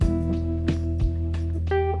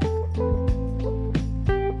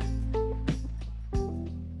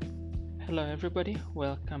Hello, everybody.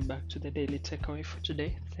 Welcome back to the daily takeaway for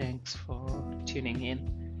today. Thanks for tuning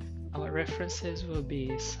in. Our references will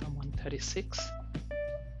be Psalm 136,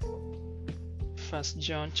 1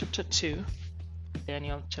 John chapter 2,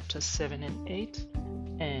 Daniel chapter 7 and 8,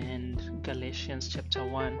 and Galatians chapter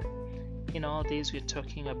 1. In all these, we're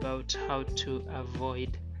talking about how to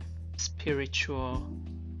avoid spiritual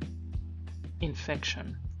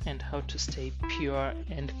infection and how to stay pure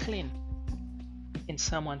and clean. In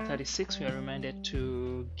Psalm 136, we are reminded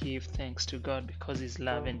to give thanks to God because His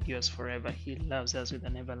love endures forever. He loves us with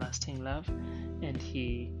an everlasting love, and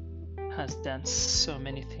He has done so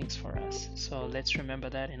many things for us. So let's remember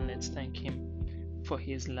that and let's thank Him for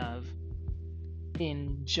His love.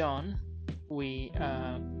 In John, we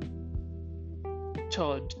are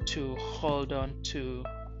told to hold on to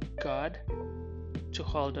God, to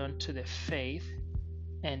hold on to the faith,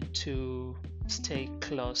 and to stay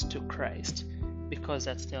close to Christ, because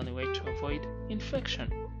that's the only way to avoid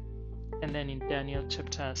infection. And then in Daniel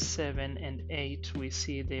chapter 7 and 8, we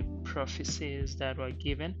see the prophecies that were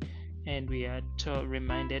given, and we are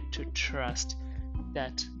reminded to trust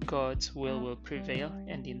that God's will prevail,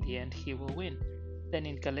 and in the end, He will win. Then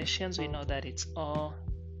in Galatians, we know that it's all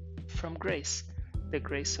from grace. The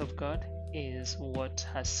grace of God is what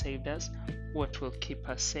has saved us, what will keep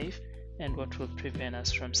us safe, and what will prevent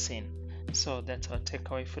us from sin. So that's our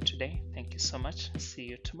takeaway for today. Thank you so much. See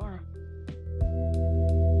you tomorrow.